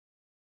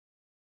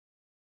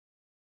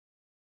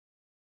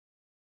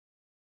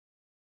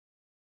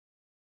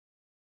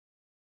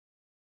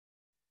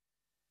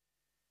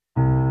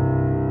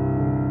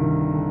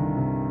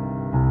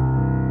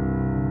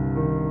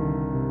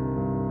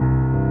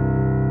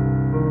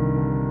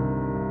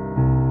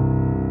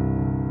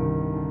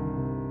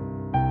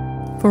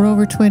For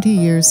over 20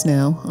 years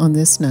now, on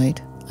this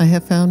night, I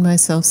have found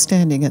myself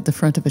standing at the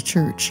front of a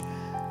church.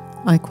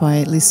 I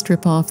quietly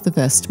strip off the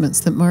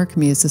vestments that mark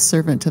me as a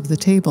servant of the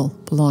table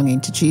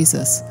belonging to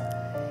Jesus.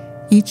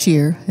 Each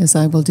year, as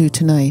I will do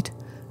tonight,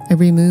 I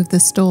remove the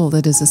stole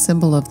that is a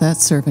symbol of that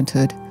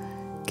servanthood,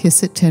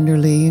 kiss it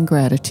tenderly in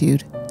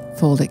gratitude,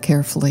 fold it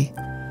carefully.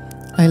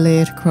 I lay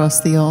it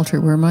across the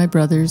altar where my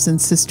brothers and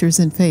sisters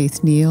in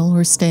faith kneel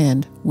or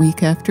stand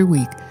week after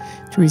week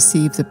to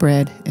receive the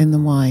bread and the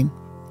wine.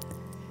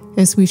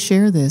 As we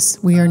share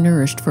this, we are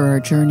nourished for our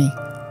journey.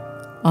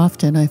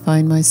 Often I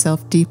find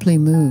myself deeply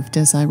moved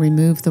as I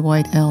remove the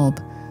white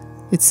alb.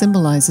 It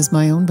symbolizes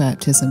my own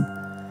baptism.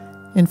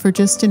 And for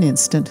just an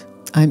instant,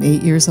 I'm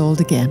 8 years old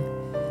again.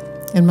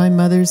 And my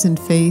mothers in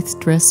faith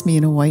dress me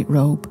in a white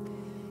robe.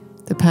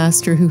 The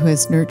pastor who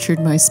has nurtured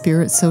my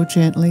spirit so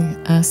gently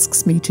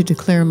asks me to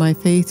declare my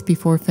faith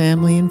before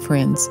family and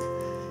friends,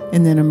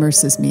 and then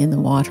immerses me in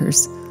the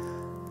waters.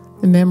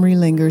 The memory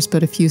lingers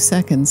but a few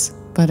seconds,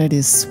 but it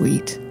is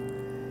sweet.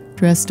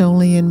 Dressed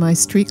only in my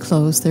street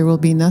clothes, there will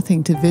be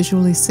nothing to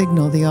visually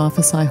signal the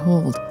office I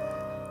hold,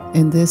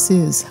 and this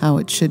is how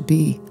it should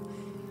be.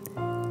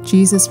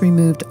 Jesus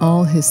removed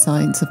all his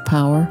signs of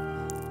power,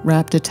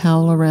 wrapped a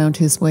towel around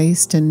his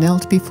waist, and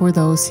knelt before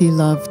those he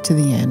loved to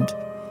the end.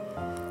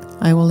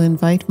 I will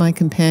invite my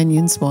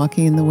companions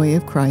walking in the way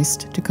of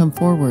Christ to come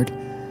forward,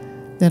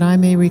 that I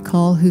may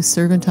recall whose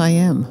servant I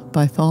am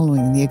by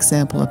following the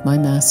example of my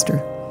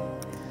Master.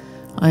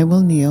 I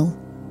will kneel,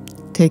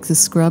 take the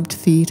scrubbed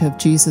feet of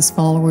Jesus'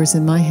 followers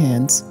in my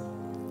hands,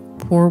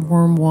 pour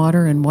warm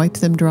water and wipe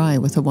them dry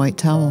with a white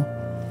towel.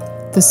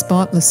 The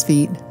spotless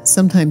feet,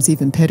 sometimes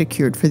even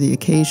pedicured for the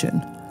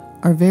occasion,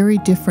 are very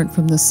different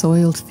from the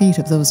soiled feet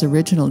of those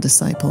original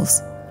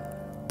disciples.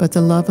 But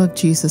the love of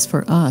Jesus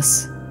for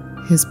us,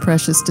 his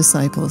precious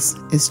disciples,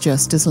 is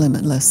just as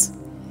limitless.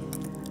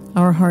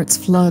 Our hearts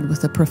flood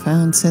with a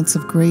profound sense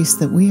of grace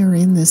that we are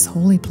in this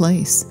holy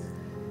place.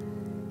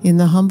 In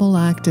the humble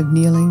act of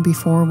kneeling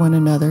before one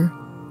another,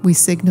 we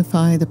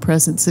signify the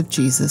presence of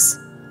Jesus.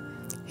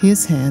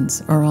 His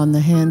hands are on the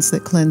hands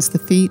that cleanse the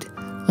feet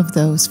of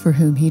those for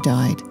whom he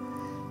died.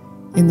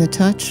 In the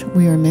touch,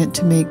 we are meant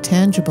to make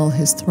tangible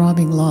his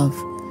throbbing love,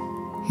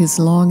 his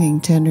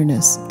longing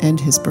tenderness, and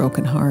his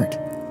broken heart.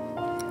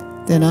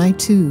 Then I,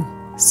 too,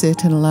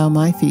 sit and allow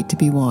my feet to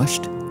be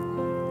washed.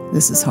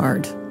 This is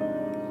hard.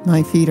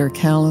 My feet are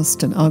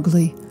calloused and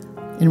ugly,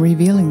 and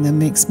revealing them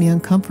makes me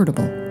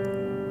uncomfortable,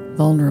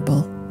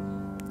 vulnerable.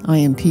 I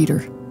am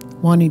Peter,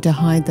 wanting to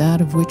hide that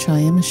of which I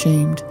am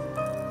ashamed.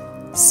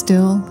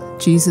 Still,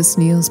 Jesus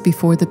kneels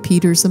before the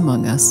Peters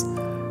among us,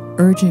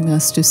 urging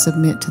us to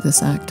submit to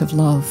this act of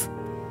love.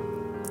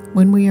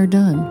 When we are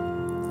done,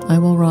 I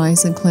will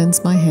rise and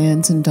cleanse my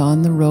hands and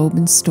don the robe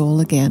and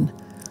stole again.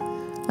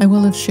 I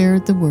will have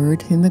shared the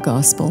word in the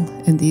gospel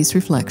and these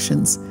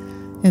reflections,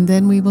 and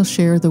then we will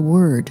share the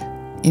word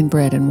in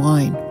bread and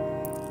wine.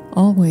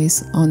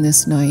 Always on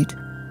this night,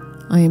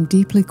 I am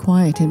deeply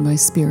quiet in my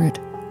spirit,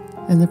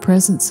 and the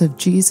presence of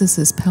Jesus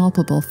is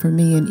palpable for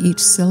me in each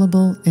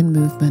syllable and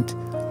movement.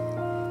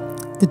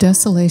 The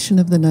desolation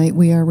of the night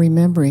we are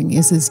remembering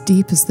is as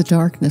deep as the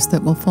darkness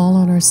that will fall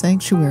on our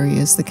sanctuary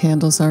as the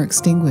candles are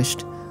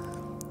extinguished.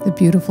 The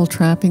beautiful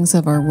trappings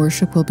of our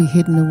worship will be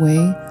hidden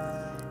away,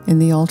 and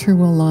the altar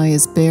will lie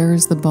as bare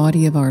as the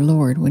body of our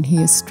Lord when he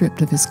is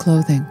stripped of his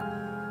clothing.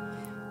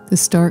 The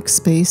stark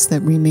space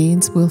that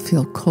remains will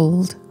feel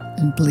cold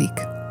and bleak.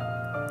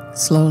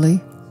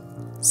 Slowly,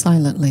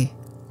 silently,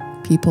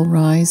 people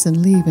rise and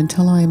leave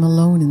until I am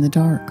alone in the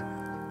dark.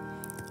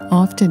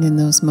 Often in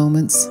those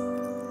moments,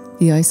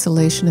 the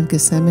isolation of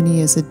Gethsemane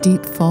is a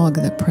deep fog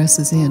that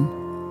presses in.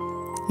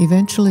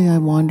 Eventually I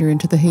wander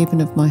into the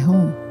haven of my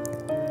home,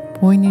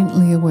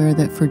 poignantly aware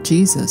that for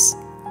Jesus,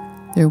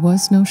 there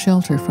was no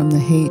shelter from the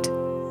hate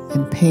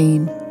and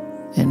pain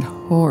and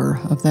horror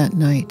of that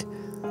night,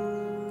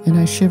 and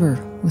I shiver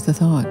with the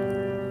thought.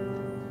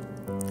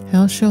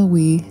 How shall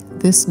we,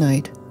 this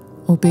night,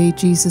 obey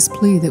Jesus'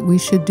 plea that we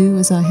should do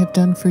as I have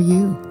done for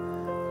you?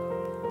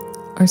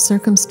 Our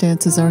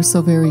circumstances are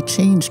so very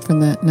changed from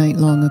that night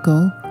long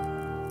ago,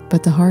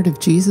 but the heart of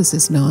Jesus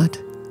is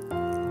not.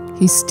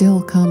 He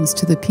still comes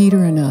to the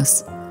Peter in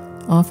us,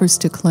 offers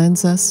to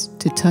cleanse us,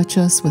 to touch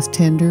us with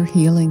tender,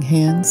 healing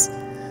hands.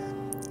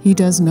 He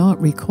does not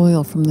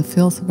recoil from the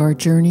filth of our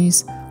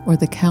journeys or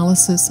the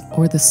calluses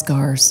or the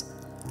scars.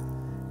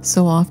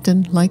 So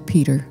often, like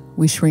Peter,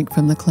 we shrink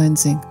from the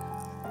cleansing.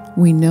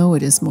 We know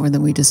it is more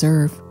than we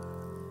deserve.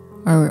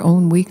 Our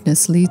own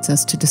weakness leads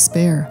us to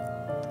despair.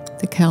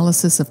 The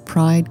calluses of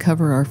pride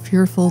cover our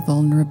fearful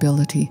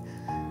vulnerability,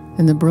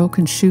 and the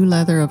broken shoe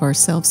leather of our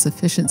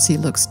self-sufficiency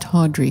looks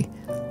tawdry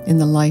in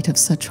the light of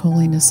such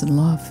holiness and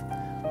love.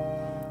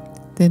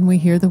 Then we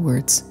hear the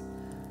words,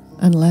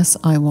 "Unless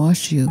I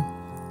wash you,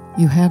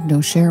 you have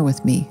no share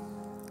with me."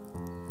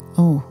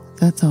 Oh,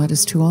 that thought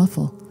is too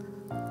awful.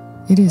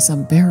 It is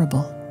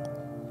unbearable.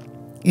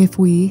 If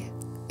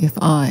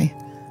I,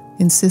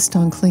 insist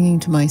on clinging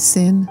to my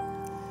sin,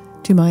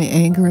 to my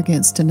anger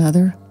against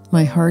another,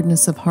 my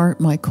hardness of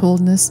heart, my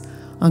coldness,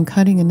 on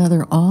cutting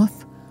another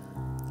off,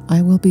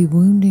 I will be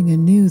wounding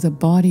anew the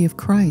body of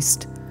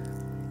Christ,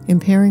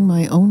 impairing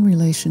my own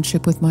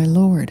relationship with my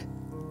Lord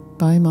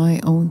by my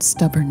own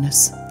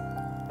stubbornness.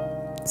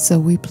 So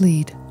we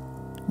plead,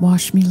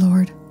 wash me,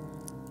 Lord.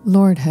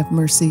 Lord, have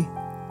mercy.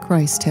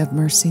 Christ, have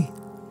mercy.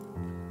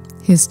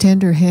 His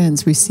tender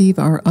hands receive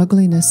our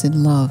ugliness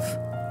in love,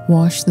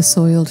 wash the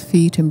soiled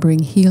feet and bring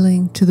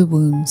healing to the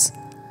wounds.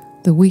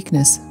 The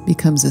weakness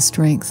becomes a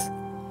strength.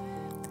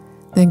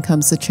 Then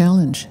comes the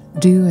challenge,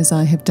 do as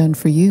I have done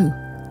for you.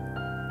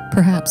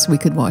 Perhaps we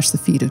could wash the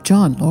feet of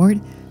John,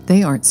 Lord.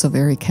 They aren't so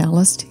very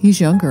calloused.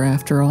 He's younger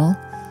after all.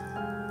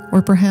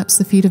 Or perhaps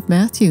the feet of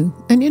Matthew,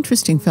 an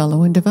interesting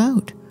fellow and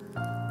devout.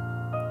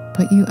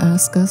 But you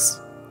ask us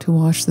to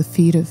wash the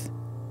feet of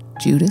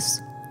Judas?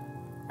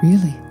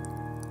 Really?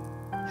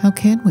 How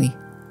can we?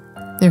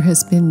 There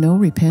has been no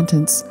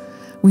repentance.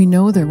 We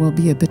know there will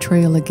be a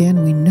betrayal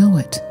again. We know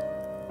it.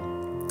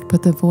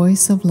 But the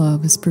voice of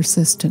love is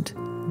persistent.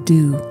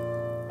 Do.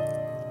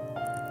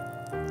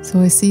 So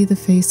I see the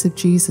face of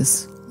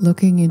Jesus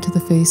looking into the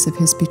face of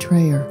his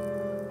betrayer,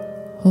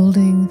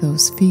 holding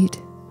those feet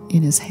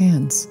in his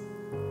hands,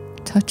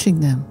 touching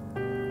them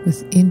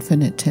with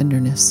infinite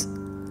tenderness.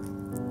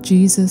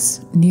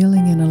 Jesus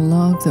kneeling in a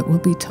love that will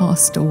be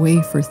tossed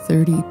away for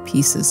 30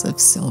 pieces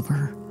of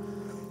silver.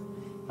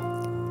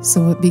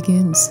 So it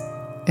begins,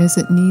 as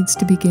it needs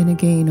to begin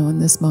again on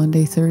this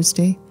Maundy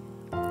Thursday.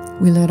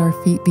 We let our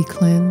feet be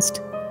cleansed.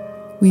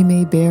 We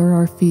may bare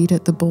our feet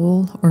at the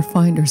bowl or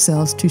find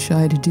ourselves too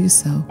shy to do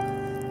so.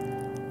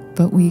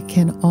 But we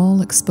can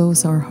all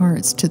expose our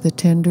hearts to the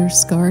tender,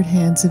 scarred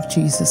hands of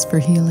Jesus for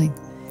healing.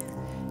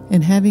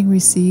 And having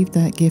received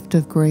that gift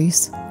of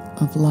grace,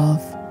 of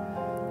love,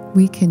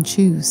 we can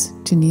choose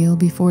to kneel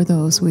before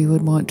those we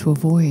would want to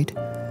avoid,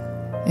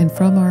 and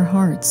from our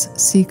hearts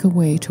seek a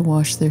way to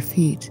wash their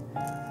feet,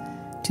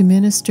 to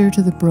minister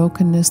to the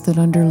brokenness that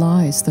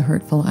underlies the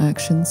hurtful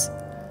actions.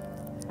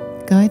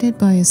 Guided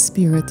by a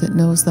spirit that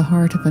knows the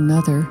heart of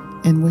another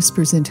and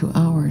whispers into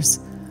ours,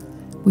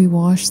 we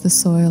wash the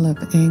soil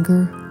of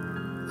anger,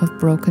 of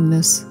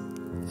brokenness,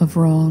 of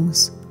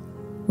wrongs,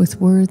 with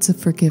words of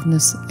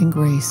forgiveness and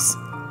grace.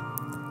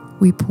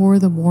 We pour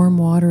the warm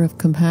water of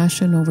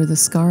compassion over the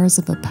scars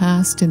of a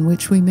past in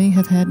which we may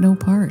have had no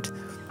part,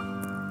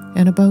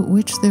 and about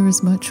which there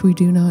is much we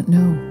do not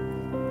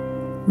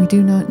know. We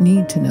do not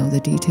need to know the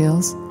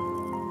details.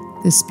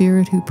 The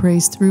Spirit who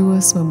prays through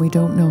us when we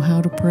don't know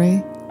how to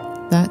pray,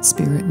 that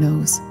Spirit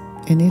knows,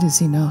 and it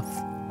is enough.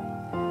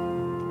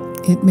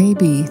 It may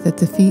be that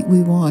the feet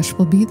we wash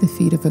will be the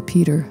feet of a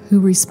Peter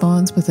who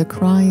responds with a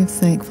cry of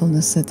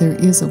thankfulness that there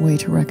is a way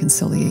to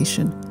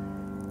reconciliation.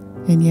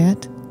 And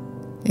yet,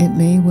 it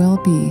may well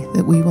be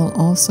that we will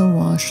also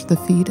wash the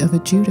feet of a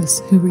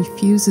Judas who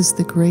refuses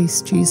the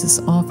grace Jesus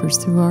offers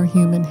through our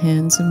human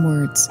hands and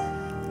words.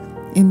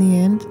 In the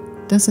end,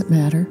 does it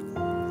matter?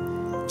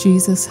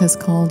 Jesus has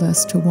called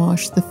us to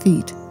wash the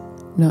feet,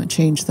 not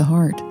change the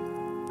heart.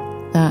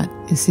 That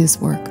is his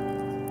work.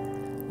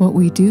 What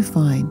we do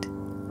find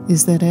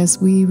is that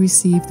as we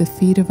receive the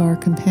feet of our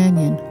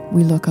companion,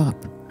 we look up,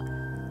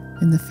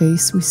 and the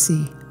face we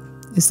see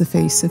is the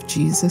face of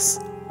Jesus,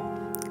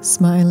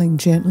 smiling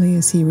gently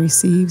as he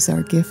receives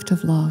our gift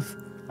of love.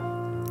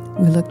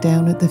 We look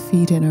down at the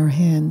feet in our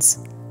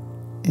hands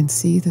and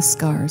see the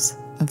scars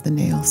of the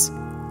nails.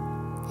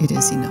 It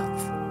is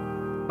enough.